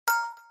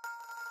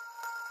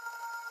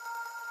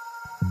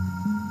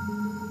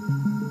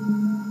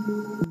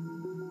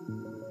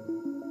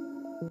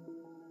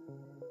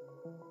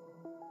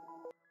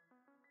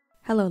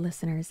Hello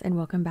listeners, and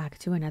welcome back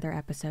to another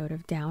episode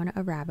of Down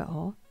a Rabbit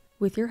Hole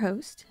with your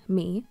host,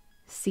 me,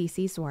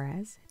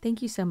 CCSUAREZ.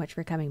 Thank you so much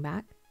for coming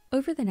back.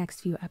 Over the next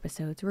few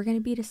episodes, we're going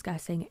to be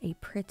discussing a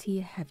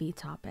pretty heavy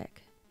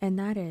topic, and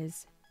that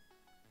is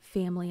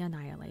family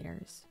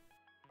annihilators.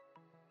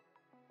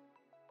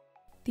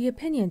 The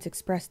opinions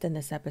expressed in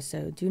this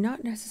episode do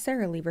not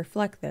necessarily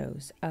reflect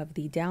those of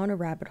the Down a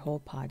Rabbit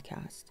Hole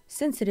podcast.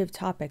 Sensitive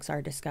topics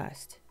are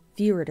discussed.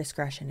 Viewer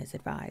discretion is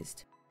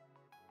advised.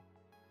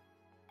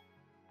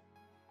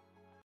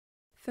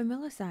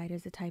 Familicide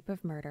is a type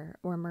of murder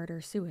or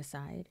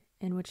murder-suicide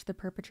in which the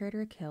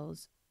perpetrator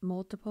kills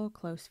multiple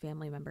close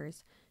family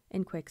members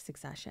in quick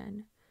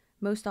succession,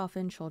 most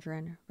often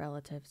children,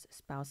 relatives,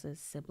 spouses,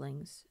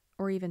 siblings,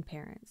 or even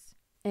parents.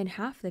 In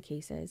half the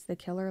cases, the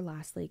killer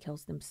lastly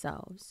kills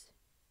themselves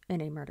in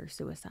a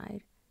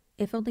murder-suicide.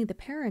 If only the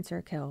parents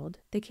are killed,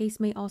 the case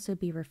may also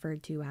be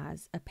referred to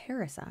as a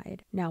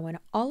parricide. Now, when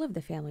all of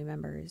the family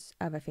members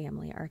of a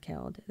family are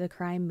killed, the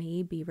crime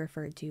may be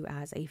referred to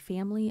as a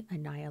family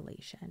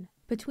annihilation.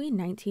 Between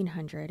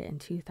 1900 and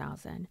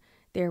 2000,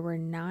 there were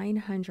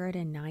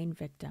 909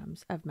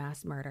 victims of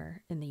mass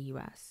murder in the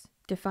U.S.,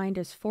 defined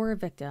as 4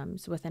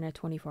 victims within a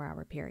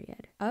 24-hour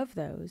period. Of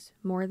those,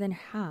 more than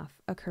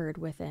half occurred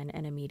within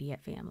an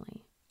immediate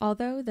family.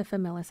 Although the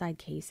familicide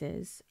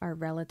cases are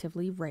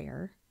relatively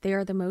rare, they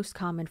are the most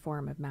common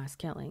form of mass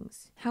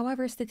killings.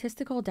 However,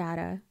 statistical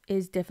data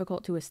is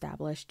difficult to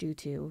establish due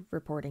to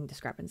reporting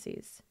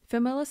discrepancies.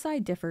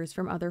 Familicide differs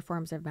from other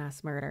forms of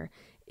mass murder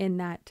in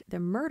that the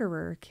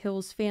murderer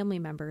kills family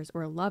members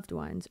or loved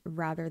ones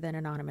rather than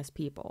anonymous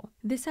people.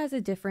 This has a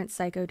different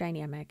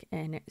psychodynamic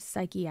and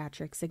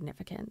psychiatric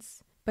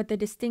significance, but the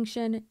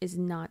distinction is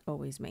not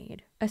always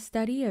made. A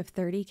study of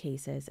 30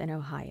 cases in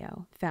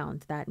Ohio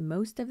found that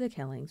most of the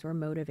killings were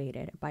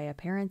motivated by a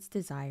parent's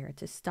desire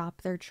to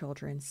stop their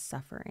children's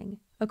suffering.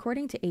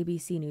 According to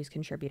ABC News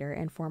contributor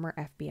and former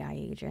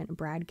FBI agent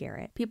Brad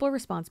Garrett, people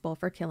responsible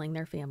for killing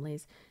their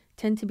families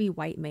tend to be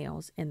white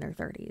males in their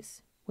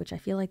 30s, which I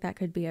feel like that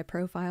could be a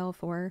profile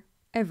for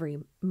every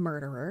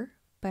murderer,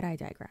 but I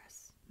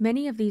digress.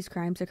 Many of these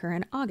crimes occur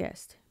in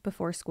August,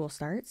 before school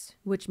starts,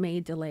 which may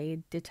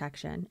delay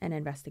detection and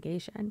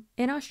investigation.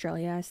 In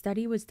Australia, a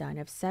study was done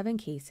of 7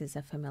 cases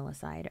of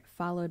familicide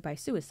followed by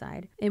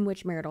suicide, in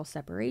which marital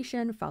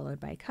separation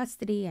followed by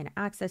custody and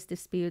access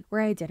dispute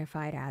were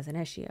identified as an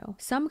issue.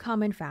 Some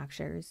common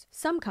factors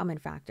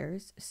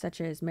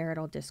such as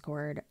marital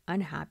discord,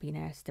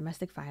 unhappiness,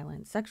 domestic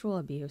violence, sexual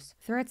abuse,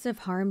 threats of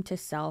harm to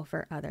self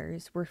or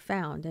others were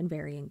found in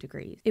varying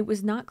degrees. It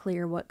was not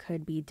clear what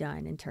could be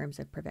done in terms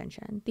of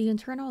prevention. The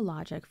internal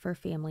logic for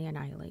family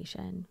annihilation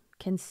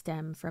can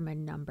stem from a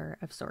number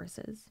of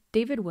sources.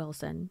 David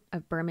Wilson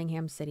of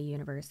Birmingham City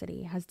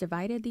University has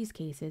divided these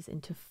cases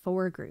into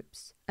 4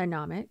 groups: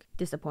 anomic,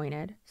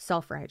 disappointed,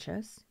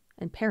 self-righteous,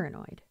 and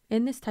paranoid.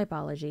 In this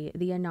typology,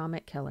 the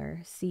anomic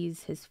killer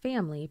sees his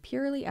family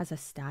purely as a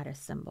status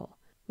symbol.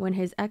 When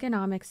his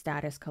economic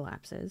status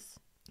collapses,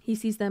 he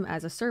sees them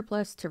as a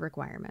surplus to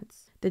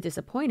requirements. The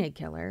disappointed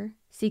killer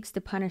seeks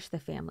to punish the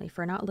family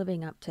for not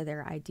living up to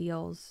their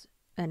ideals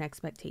and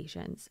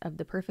expectations of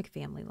the perfect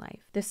family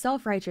life. The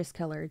self-righteous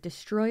killer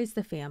destroys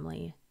the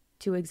family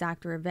to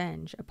exact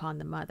revenge upon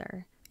the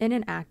mother in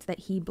an act that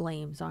he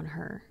blames on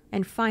her.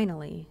 And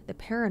finally, the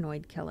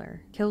paranoid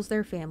killer kills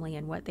their family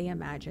in what they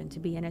imagine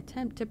to be an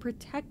attempt to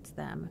protect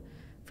them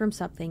from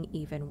something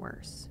even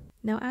worse.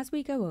 Now, as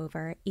we go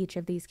over each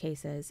of these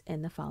cases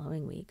in the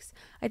following weeks,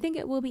 I think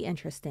it will be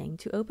interesting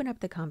to open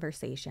up the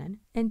conversation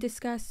and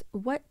discuss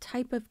what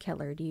type of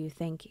killer do you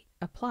think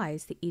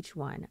applies to each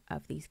one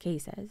of these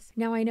cases.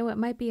 Now, I know it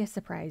might be a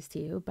surprise to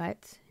you,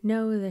 but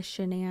no, the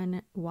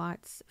Shanann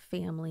Watts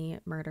family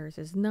murders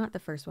is not the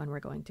first one we're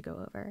going to go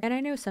over. And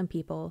I know some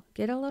people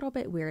get a little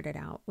bit weirded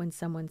out when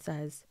someone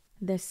says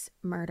this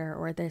murder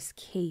or this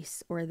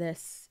case or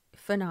this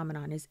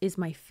phenomenon is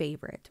my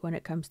favorite when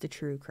it comes to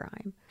true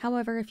crime.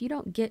 However, if you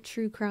don't get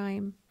true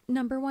crime,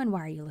 number 1,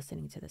 why are you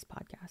listening to this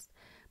podcast?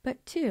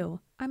 But 2,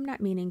 I'm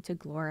not meaning to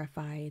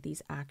glorify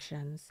these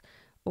actions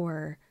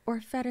or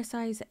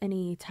fetishize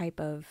any type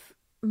of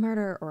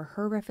murder or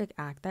horrific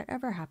act that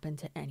ever happened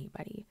to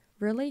anybody.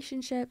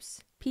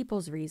 Relationships,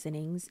 people's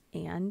reasonings,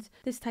 and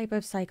this type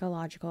of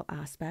psychological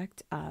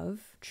aspect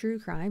of true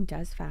crime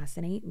does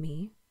fascinate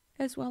me,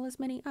 as well as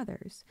many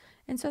others.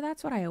 And so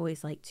that's what I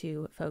always like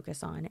to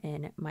focus on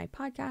in my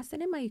podcast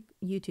and in my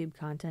YouTube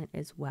content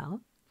as well.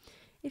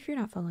 If you're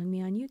not following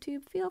me on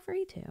YouTube, feel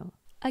free to.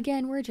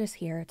 Again, we're just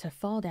here to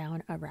fall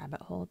down a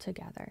rabbit hole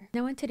together.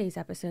 Now, in today's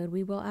episode,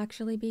 we will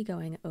actually be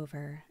going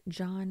over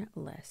John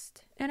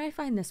List. And I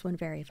find this one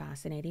very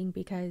fascinating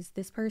because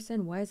this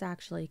person was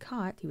actually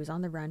caught. He was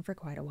on the run for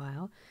quite a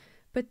while.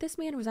 But this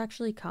man was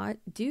actually caught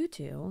due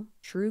to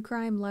true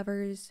crime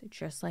lovers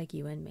just like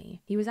you and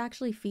me. He was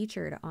actually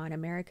featured on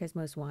America's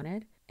Most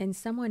Wanted, and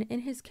someone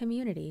in his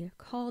community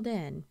called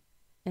in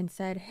and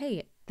said,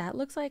 hey, that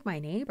looks like my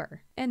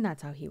neighbor. And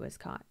that's how he was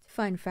caught.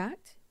 Fun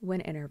fact, when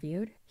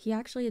interviewed, he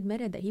actually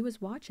admitted that he was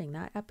watching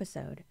that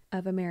episode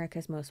of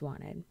America's Most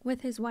Wanted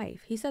with his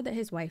wife. He said that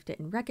his wife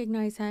didn't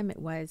recognize him.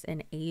 It was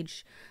an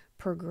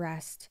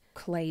age-progressed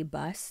clay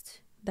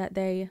bust that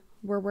they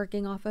were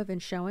working off of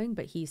and showing,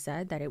 but he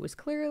said that it was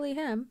clearly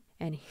him.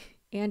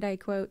 And I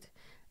quote,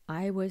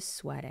 "I was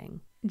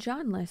sweating."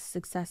 John List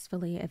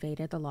successfully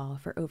evaded the law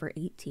for over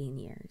 18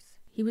 years.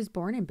 He was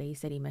born in Bay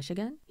City,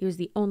 Michigan. He was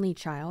the only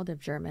child of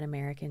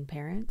German-American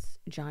parents,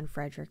 John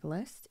Frederick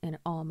List and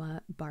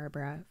Alma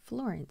Barbara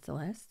Florence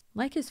List.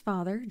 Like his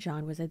father,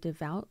 John was a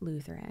devout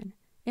Lutheran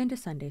and a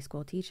Sunday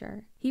school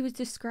teacher. He was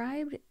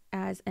described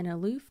as an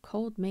aloof,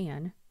 cold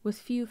man with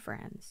few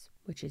friends,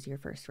 which is your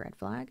first red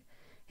flag.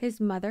 His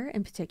mother,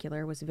 in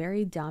particular, was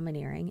very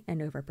domineering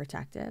and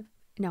overprotective.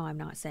 Now, I'm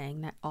not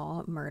saying that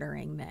all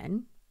murdering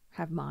men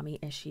have mommy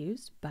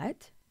issues,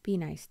 but be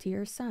nice to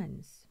your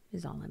sons,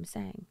 is all I'm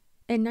saying.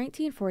 In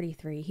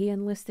 1943, he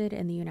enlisted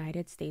in the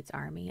United States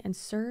Army and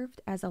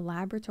served as a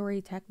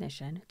laboratory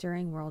technician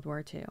during World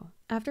War II.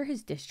 After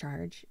his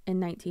discharge in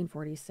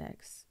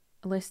 1946,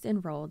 List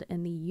enrolled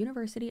in the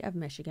University of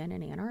Michigan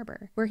in Ann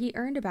Arbor, where he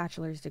earned a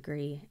bachelor's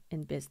degree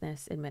in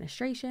business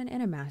administration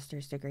and a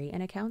master's degree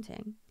in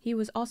accounting. He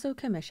was also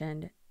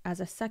commissioned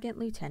as a second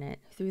lieutenant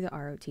through the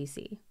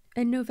ROTC.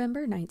 In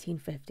November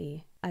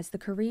 1950, as the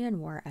Korean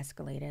War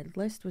escalated,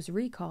 List was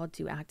recalled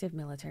to active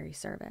military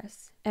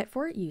service. At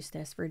Fort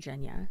Eustis,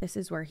 Virginia, this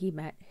is where he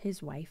met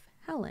his wife,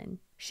 Helen.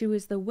 She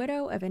was the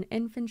widow of an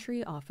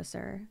infantry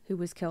officer who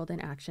was killed in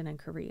action in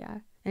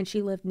Korea, and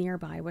she lived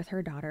nearby with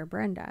her daughter,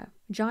 Brenda.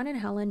 John and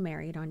Helen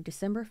married on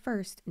December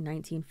 1st,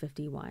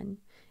 1951,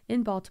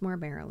 in Baltimore,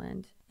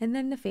 Maryland, and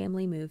then the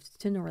family moved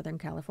to Northern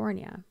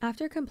California.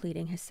 After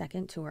completing his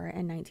second tour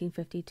in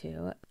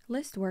 1952,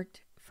 List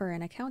worked for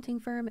an accounting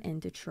firm in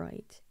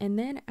Detroit, and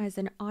then as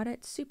an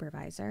audit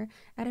supervisor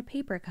at a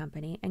paper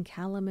company in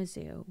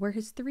Kalamazoo, where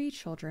his 3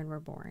 children were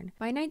born.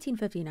 By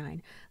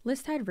 1959,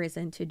 List had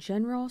risen to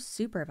general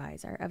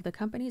supervisor of the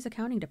company's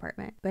accounting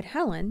department, but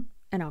Helen,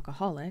 an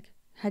alcoholic,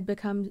 had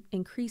become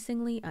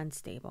increasingly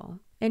unstable.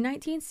 In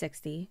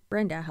 1960,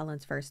 Brenda,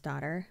 Helen's first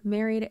daughter,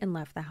 married and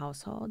left the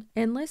household,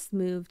 and List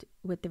moved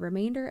with the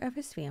remainder of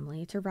his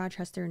family to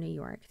Rochester, New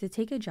York, to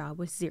take a job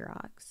with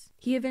Xerox.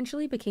 He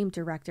eventually became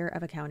director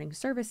of accounting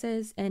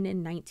services, and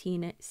in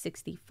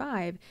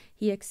 1965,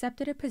 he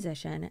accepted a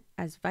position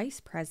as vice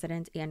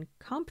president and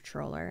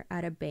comptroller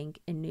at a bank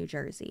in New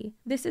Jersey.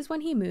 This is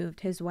when he moved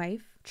his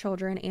wife,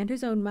 children, and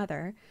his own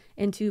mother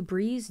into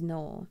Breeze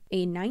Knoll,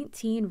 a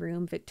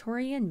 19-room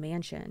Victorian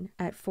mansion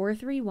at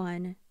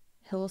 431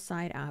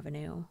 Hillside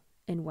Avenue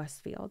in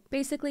Westfield.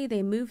 Basically,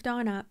 they moved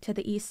on up to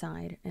the east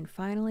side and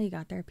finally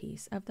got their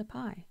piece of the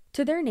pie.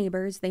 To their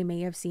neighbors, they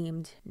may have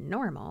seemed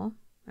normal.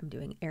 I'm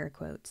doing air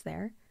quotes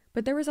there.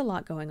 But there was a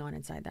lot going on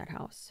inside that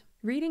house.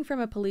 Reading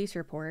from a police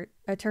report,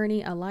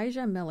 attorney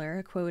Elijah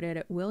Miller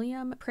quoted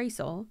William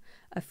Praisel,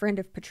 a friend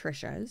of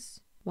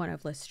Patricia's, one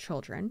of List's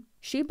children.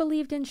 "She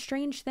believed in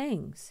strange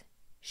things.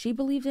 She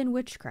believed in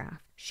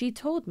witchcraft. She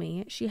told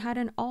me she had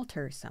an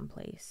altar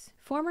someplace."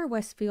 Former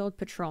Westfield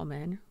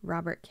patrolman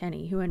Robert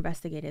Kenny, who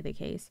investigated the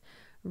case,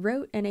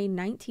 wrote in a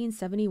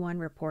 1971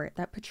 report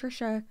that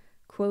Patricia,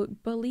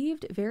 quote,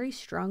 "believed very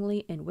strongly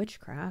in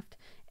witchcraft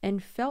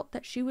and felt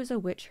that she was a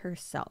witch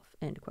herself,"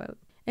 end quote.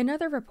 In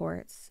other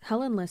reports,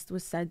 Helen List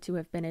was said to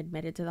have been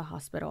admitted to the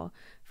hospital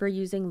for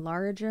using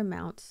large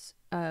amounts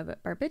of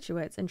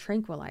barbiturates and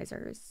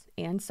tranquilizers,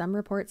 and some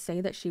reports say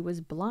that she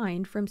was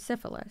blind from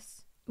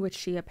syphilis, which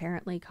she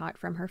apparently caught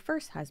from her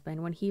first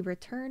husband when he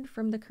returned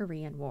from the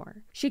Korean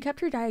War. She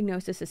kept her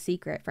diagnosis a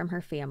secret from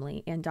her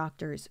family and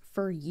doctors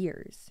for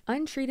years.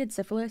 Untreated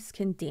syphilis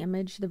can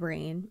damage the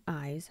brain,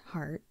 eyes,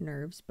 heart,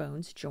 nerves,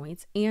 bones,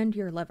 joints, and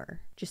your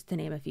liver, just to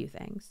name a few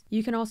things.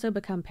 You can also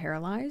become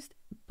paralyzed,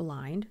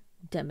 blind,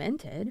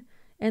 demented,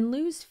 and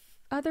lose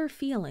other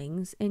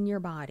feelings in your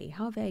body.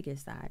 How vague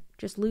is that?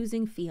 Just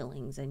losing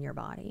feelings in your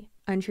body.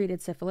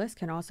 Untreated syphilis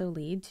can also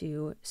lead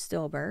to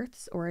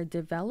stillbirths or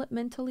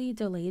developmentally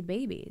delayed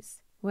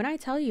babies. When I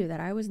tell you that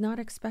I was not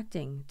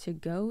expecting to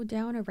go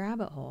down a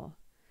rabbit hole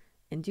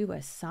and do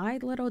a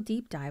side little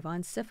deep dive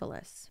on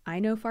syphilis, I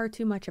know far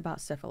too much about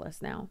syphilis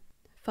now.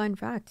 Fun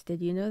fact,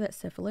 did you know that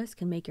syphilis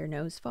can make your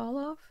nose fall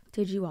off?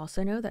 Did you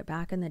also know that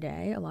back in the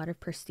day, a lot of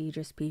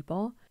prestigious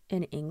people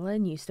in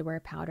England used to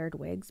wear powdered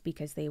wigs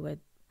because they would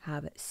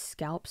have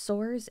scalp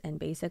sores and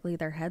basically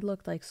their head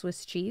looked like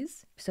Swiss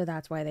cheese? So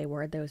that's why they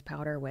wore those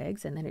powder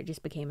wigs, and then it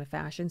just became a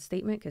fashion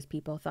statement because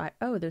people thought,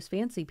 oh, those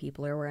fancy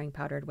people are wearing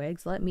powdered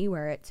wigs, let me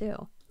wear it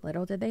too.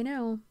 Little did they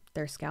know,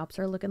 their scalps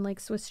are looking like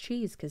Swiss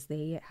cheese because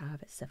they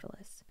have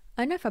syphilis.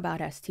 Enough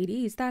about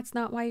STDs, that's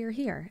not why you're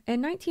here.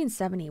 In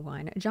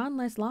 1971, John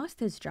List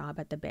lost his job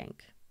at the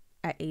bank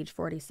at age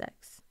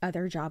 46.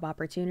 Other job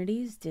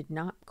opportunities did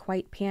not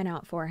quite pan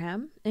out for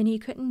him, and he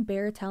couldn't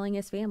bear telling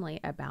his family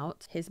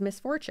about his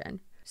misfortune.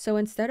 So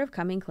instead of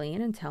coming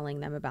clean and telling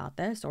them about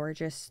this, or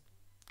just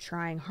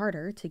trying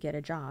harder to get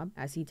a job,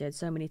 as he did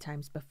so many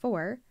times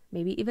before.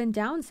 Maybe even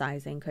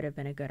downsizing could have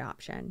been a good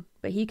option,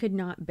 but he could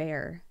not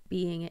bear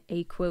being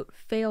a, quote,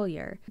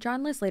 failure.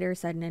 John List later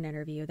said in an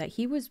interview that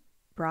he was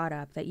brought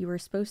up that you were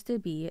supposed to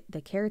be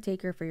the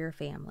caretaker for your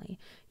family.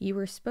 You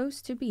were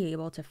supposed to be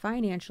able to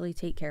financially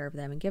take care of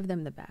them and give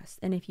them the best.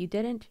 And if you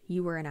didn't,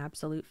 you were an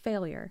absolute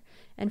failure.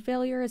 And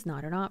failure is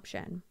not an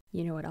option.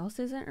 You know what else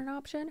isn't an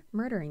option?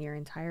 Murdering your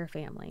entire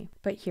family.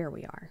 But here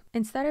we are.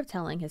 Instead of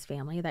telling his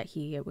family that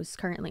he was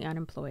currently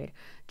unemployed,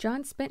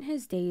 John spent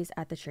his days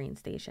at the train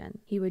station.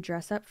 He would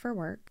dress up for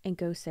work and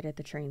go sit at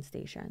the train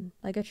station,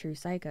 like a true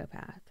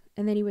psychopath.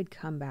 And then he would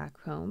come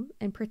back home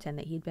and pretend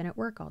that he'd been at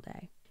work all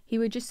day. He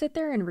would just sit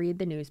there and read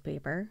the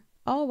newspaper,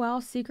 all while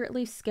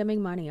secretly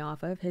skimming money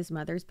off of his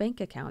mother's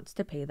bank accounts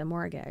to pay the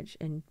mortgage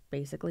and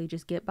basically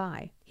just get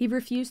by. He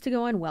refused to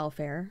go on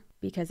welfare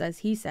because, as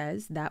he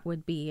says, that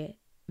would be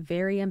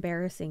very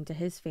embarrassing to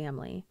his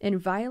family and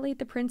violate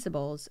the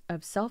principles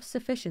of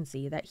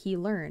self-sufficiency that he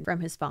learned from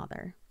his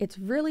father. It's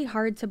really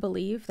hard to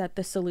believe that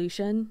the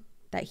solution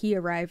that he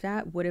arrived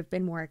at would have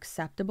been more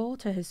acceptable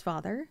to his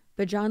father,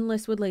 but John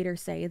List would later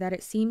say that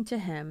it seemed to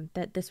him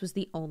that this was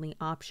the only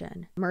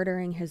option,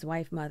 murdering his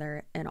wife,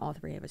 mother, and all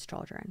three of his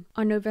children.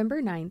 On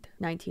November 9th,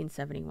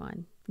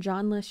 1971,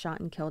 John List shot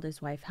and killed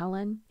his wife,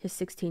 Helen, his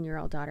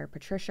 16-year-old daughter,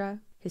 Patricia,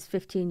 his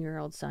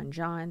 15-year-old son,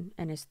 John,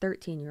 and his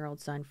 13-year-old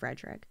son,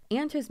 Frederick,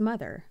 and his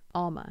mother,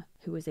 Alma,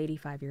 who was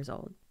 85 years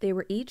old. They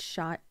were each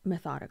shot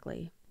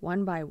methodically,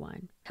 one by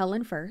one.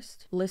 Helen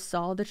first. List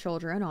saw the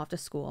children off to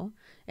school,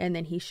 and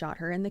then he shot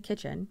her in the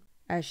kitchen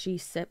as she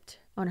sipped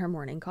on her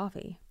morning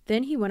coffee.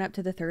 Then he went up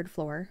to the 3rd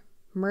floor,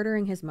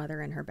 murdering his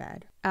mother in her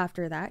bed.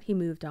 After that, he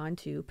moved on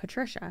to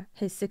Patricia,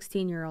 his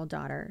 16-year-old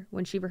daughter,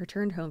 when she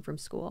returned home from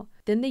school.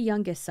 Then the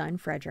youngest son,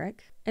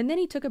 Frederick. And then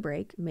he took a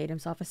break, made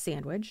himself a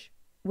sandwich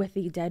with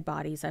the dead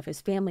bodies of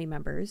his family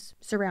members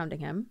surrounding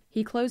him.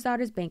 He closed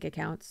out his bank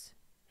accounts,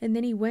 and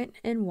then he went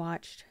and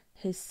watched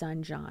his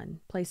son John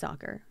play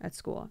soccer at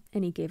school,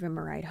 and he gave him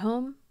a ride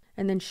home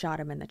and then shot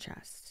him in the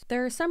chest.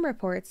 There are some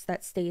reports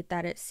that state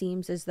that it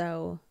seems as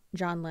though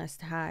John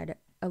List had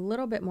a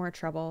little bit more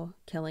trouble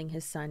killing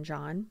his son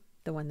John,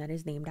 the one that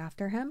is named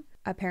after him.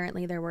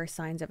 Apparently there were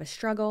signs of a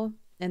struggle,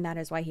 and that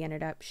is why he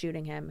ended up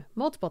shooting him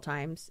multiple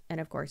times, and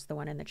of course the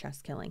one in the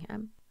chest killing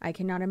him. I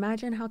cannot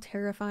imagine how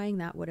terrifying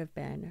that would have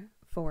been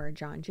for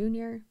John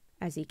Jr.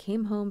 as he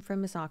came home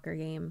from a soccer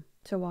game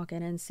to walk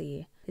in and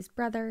see his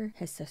brother,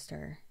 his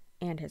sister,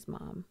 and his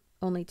mom,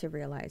 only to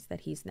realize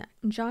that he's next.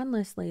 John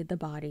List laid the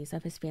bodies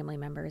of his family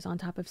members on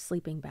top of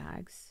sleeping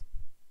bags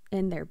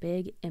in their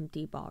big,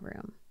 empty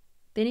ballroom.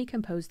 Then he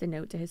composed a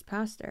note to his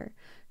pastor,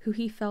 who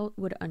he felt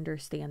would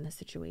understand the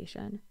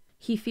situation.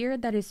 He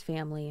feared that his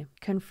family,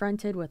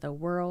 confronted with a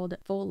world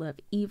full of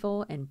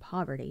evil and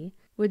poverty,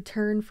 would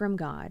turn from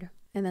God,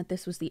 and that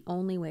this was the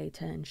only way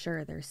to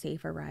ensure their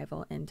safe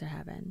arrival into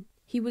heaven.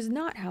 He was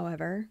not,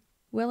 however,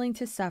 willing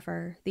to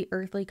suffer the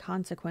earthly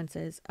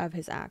consequences of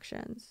his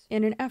actions.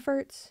 In an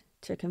effort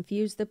to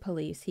confuse the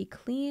police, he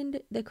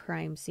cleaned the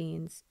crime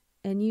scenes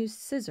and used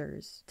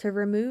scissors to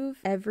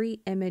remove every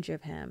image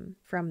of him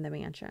from the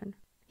mansion.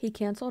 He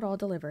canceled all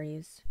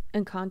deliveries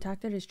and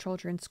contacted his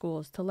children's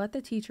schools to let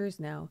the teachers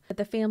know that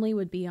the family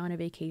would be on a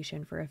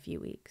vacation for a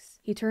few weeks.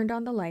 He turned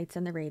on the lights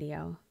and the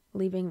radio,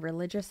 leaving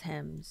religious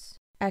hymns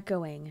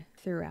echoing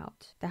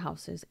throughout the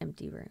house's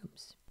empty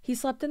rooms. He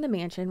slept in the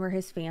mansion where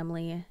his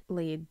family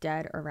laid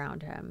dead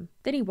around him.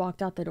 Then he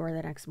walked out the door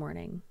the next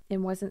morning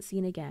and wasn't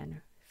seen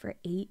again for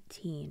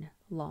 18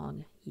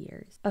 long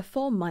years. A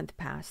full month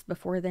passed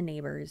before the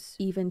neighbors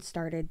even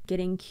started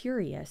getting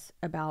curious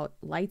about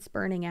lights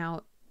burning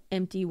out,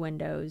 empty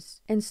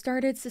windows, and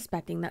started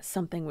suspecting that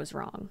something was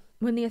wrong.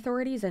 When the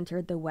authorities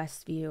entered the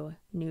Westview,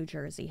 New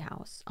Jersey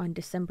house on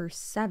December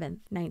 7th,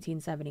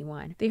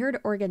 1971, they heard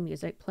organ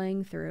music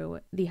playing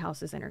through the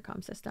house's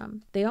intercom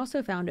system. They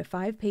also found a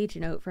 5-page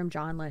note from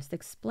John List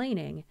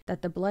explaining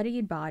that the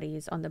bloodied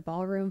bodies on the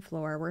ballroom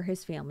floor were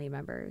his family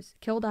members,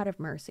 killed out of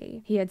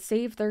mercy. He had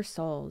saved their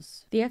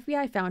souls. The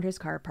FBI found his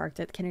car parked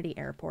at Kennedy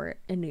Airport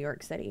in New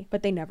York City,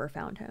 but they never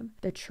found him.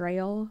 The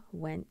trail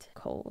went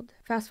cold.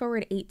 Fast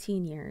forward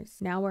 18 years.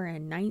 Now we're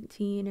in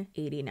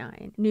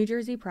 1989. New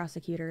Jersey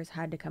prosecutors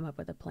had to come up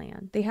with a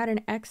plan. They had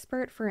an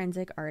expert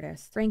forensic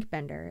artist, Frank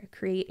Bender,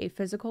 create a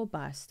physical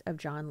bust of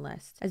John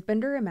List. As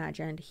Bender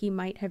imagined, he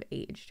might have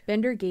aged.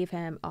 Bender gave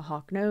him a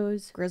hawk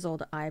nose,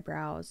 grizzled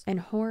eyebrows, and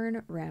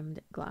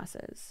horn-rimmed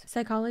glasses.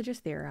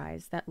 Psychologists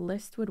theorized that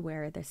List would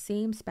wear the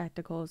same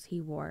spectacles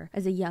he wore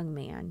as a young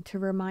man to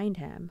remind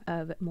him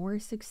of more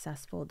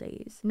successful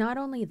days. Not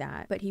only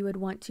that, but he would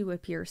want to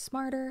appear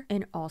smarter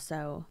and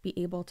also be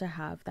able to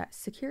have that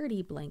security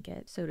security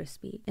blanket, so to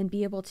speak, and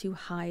be able to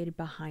hide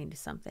behind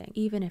something,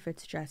 even if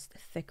it's just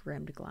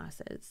thick-rimmed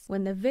glasses.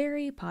 When the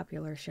very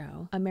popular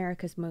show,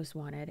 America's Most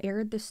Wanted,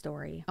 aired the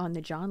story on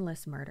the John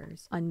List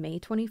murders on May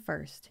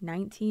 21st,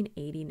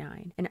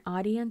 1989, an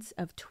audience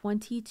of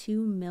 22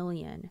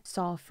 million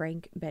saw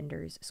Frank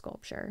Bender's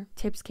sculpture.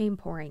 Tips came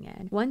pouring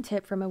in. One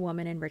tip from a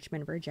woman in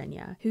Richmond,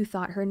 Virginia, who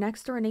thought her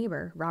next-door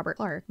neighbor, Robert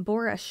Clark,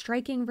 bore a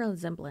striking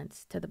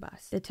resemblance to the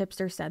bust. The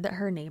tipster said that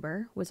her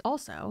neighbor was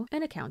also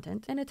an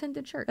accountant and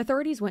attended church.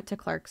 Authorities went to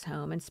Clark's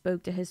home and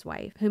spoke to his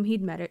wife, whom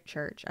he'd met at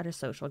church at a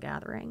social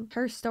gathering.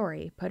 Her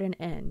story put an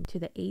end to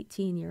the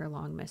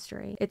 18-year-long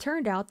mystery. It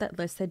turned out that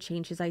List had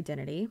changed his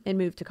identity and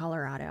moved to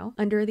Colorado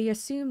under the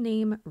assumed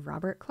name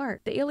Robert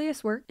Clark. The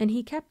alias worked, and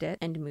he kept it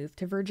and moved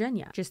to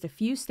Virginia, just a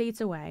few states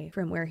away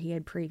from where he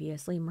had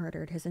previously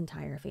murdered his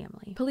entire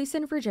family. Police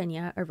in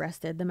Virginia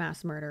arrested the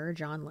mass murderer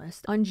John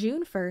List on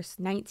June 1st,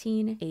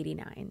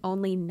 1989,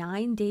 only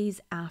 9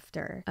 days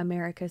after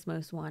America's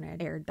Most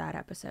Wanted aired that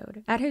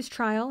episode. At his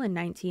trial in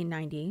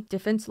 1990,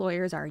 defense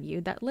lawyers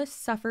argued that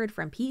List suffered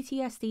from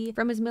PTSD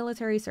from his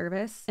military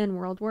service in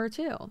World War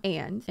II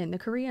and in the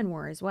Korean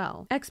War as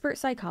well. Expert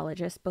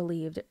psychologists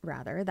believed,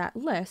 rather, that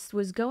List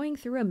was going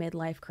through a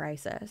midlife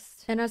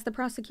crisis. And as the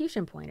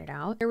prosecution pointed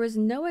out, there was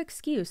no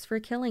excuse for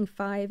killing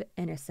 5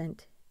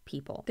 innocent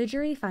people. The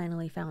jury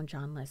finally found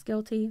John List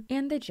guilty,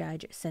 and the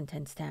judge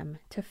sentenced him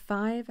to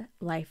 5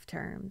 life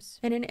terms.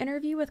 In an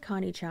interview with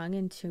Connie Chung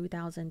in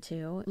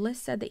 2002,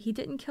 List said that he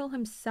didn't kill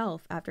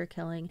himself after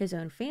killing his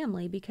own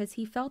family because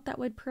he felt that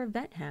would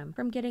prevent him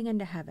from getting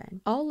into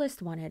heaven. All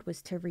List wanted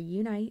was to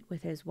reunite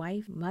with his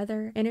wife,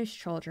 mother, and his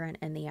children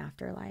in the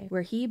afterlife,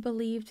 where he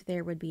believed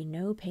there would be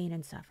no pain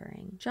and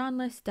suffering. John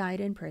List died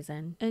in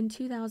prison in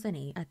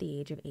 2008 at the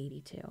age of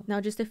 82.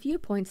 Now, just a few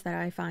points that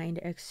I find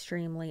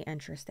extremely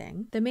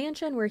interesting. The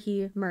mansion where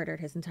he murdered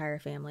his entire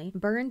family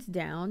burned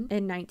down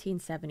in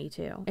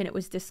 1972, and it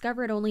was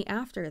discovered only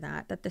after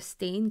that the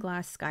stained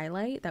glass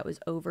skylight that was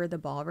over the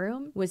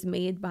ballroom was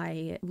made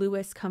by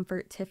Louis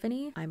Comfort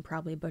Tiffany. I'm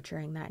probably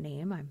butchering that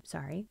name, I'm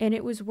sorry. And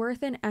it was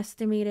worth an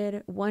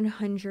estimated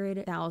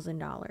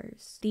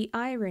 $100,000. The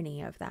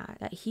irony of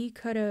that he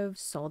could have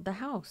sold the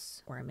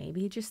house, or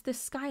maybe just the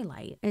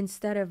skylight,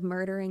 instead of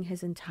murdering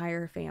his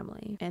entire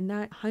family. And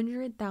that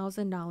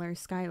 $100,000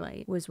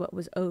 skylight was what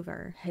was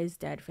over his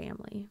dead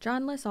family.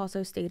 John List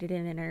also stated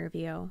in an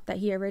interview that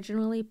he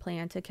originally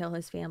planned to kill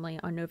his family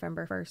on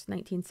November 1st,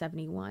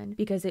 1971,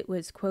 because it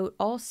was, quote,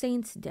 All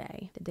Saints'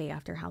 Day, the day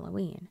after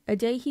Halloween, a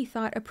day he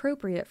thought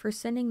appropriate for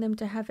sending them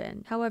to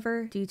heaven.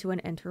 However, due to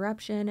an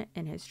interruption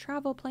in his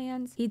travel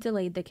plans, he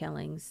delayed the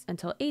killings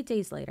until 8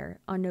 days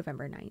later on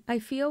November 9th. I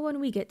feel when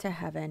we get to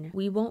heaven,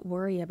 we won't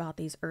worry about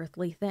these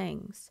earthly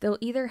things. They'll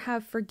either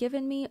have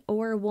forgiven me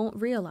or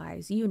won't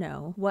realize,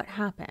 what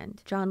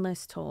happened, John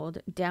List told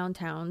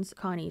Downtown's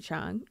Connie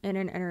Chung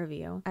in an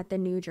interview at the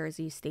New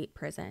Jersey State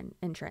Prison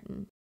in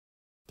Trenton.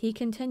 He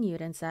continued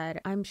and said,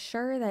 I'm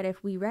sure that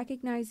if we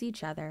recognize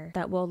each other,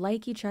 that we'll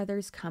like each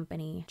other's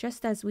company,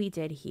 just as we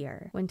did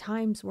here, when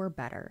times were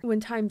better. When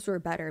times were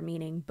better,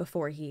 meaning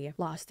before he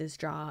lost his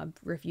job,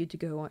 refused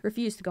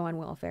to go on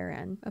welfare,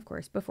 and, of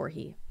course, before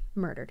he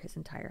murdered his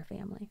entire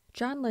family.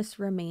 John List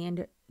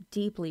remained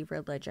deeply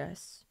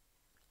religious,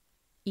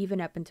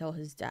 even up until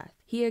his death.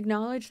 He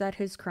acknowledged that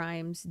his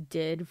crimes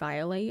did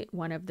violate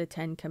one of the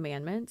 10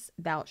 commandments,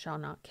 thou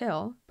shalt not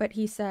kill, but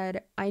he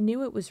said, I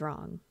knew it was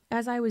wrong.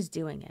 As I was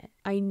doing it,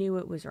 I knew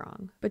it was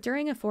wrong. But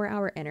during a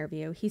 4-hour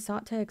interview, he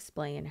sought to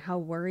explain how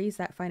worries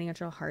that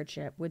financial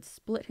hardship would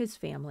split his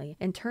family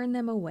and turn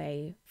them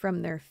away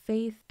from their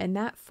faith, and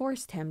that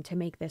forced him to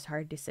make this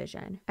hard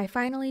decision. I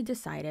finally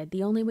decided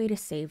the only way to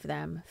save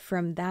them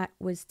from that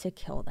was to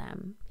kill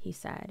them, he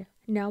said.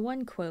 Now,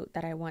 one quote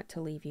that I want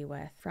to leave you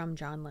with from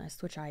John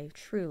List, which I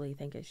truly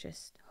think is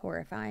just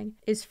horrifying,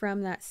 is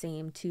from that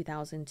same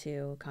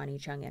 2002 Connie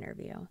Chung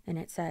interview. And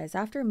it says,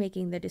 after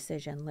making the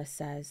decision, List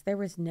says, there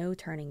was no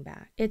turning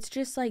back. It's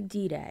just like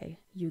D-Day.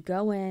 You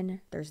go in,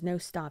 there's no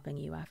stopping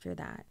you after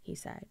that, he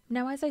said.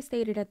 Now, as I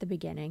stated at the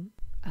beginning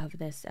of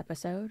this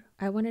episode,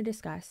 I want to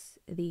discuss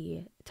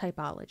the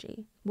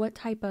typology. What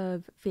type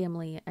of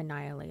family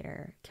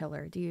annihilator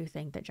killer do you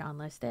think that John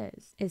List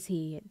is? Is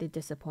he the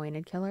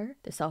disappointed killer,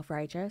 the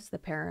self-righteous, the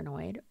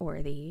paranoid,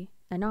 or the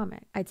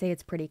anomic? I'd say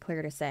it's pretty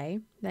clear to say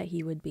that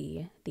he would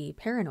be the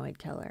paranoid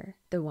killer,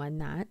 the one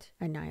that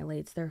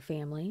annihilates their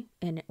family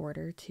in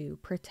order to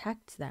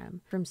protect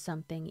them from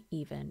something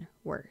even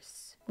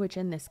worse, which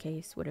in this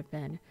case would have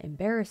been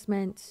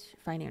embarrassment,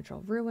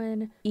 financial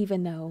ruin,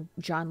 even though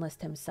John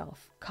List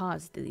himself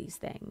caused these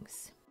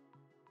things.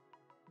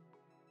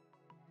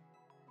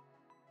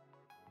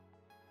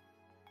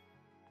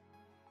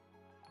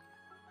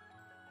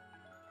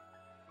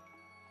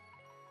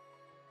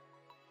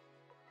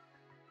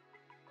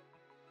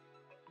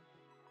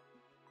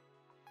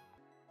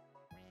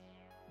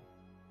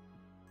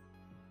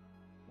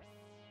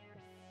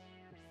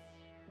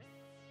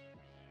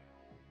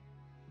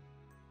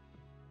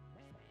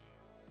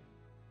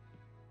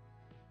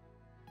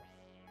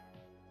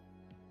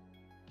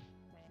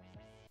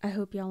 A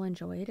hope y'all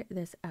enjoyed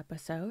this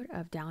episode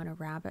of Down a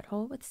Rabbit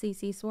Hole with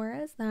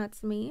CCSUAREZ.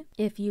 That's me.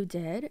 If you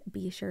did,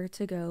 be sure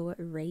to go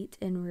rate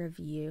and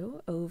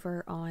review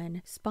over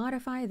on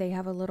Spotify. They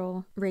have a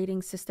little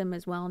rating system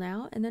as well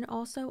now. And then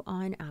also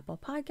on Apple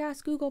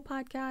Podcasts, Google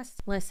Podcasts.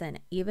 Listen,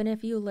 even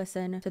if you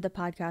listen to the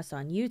podcast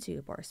on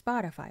YouTube or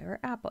Spotify or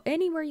Apple,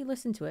 anywhere you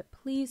listen to it,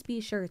 please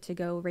be sure to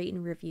go rate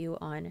and review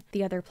on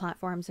the other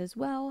platforms as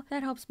well.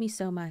 That helps me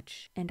so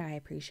much, and I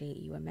appreciate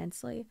you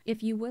immensely.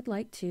 If you would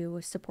like to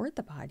support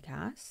the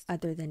podcast,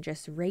 other than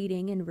just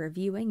rating and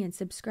reviewing and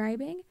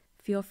subscribing,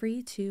 feel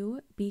free to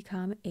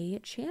become a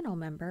channel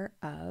member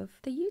of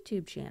the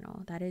YouTube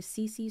channel. That is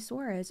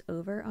CCSUAREZ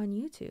over on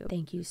YouTube.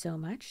 Thank you so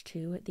much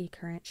to the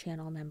current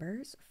channel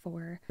members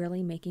for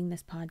really making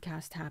this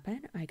podcast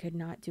happen. I could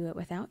not do it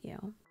without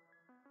you.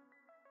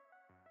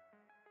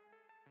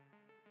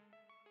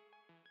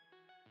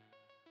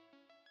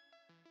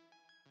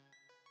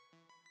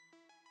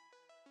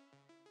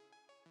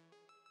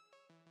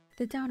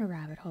 The Down a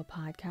Rabbit Hole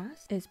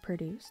podcast is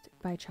produced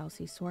by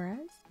Chelsea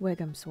Suarez,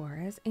 Wiggum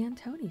Suarez, and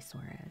Tony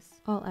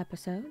Suarez. All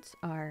episodes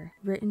are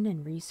written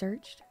and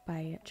researched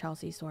by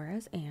Chelsea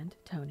Suarez and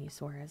Tony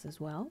Suarez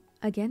as well.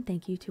 Again,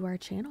 thank you to our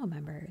channel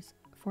members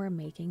for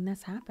making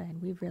this happen.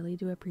 We really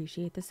do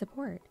appreciate the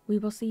support. We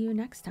will see you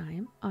next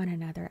time on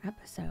another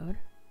episode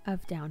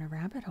of Down a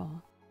Rabbit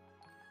Hole.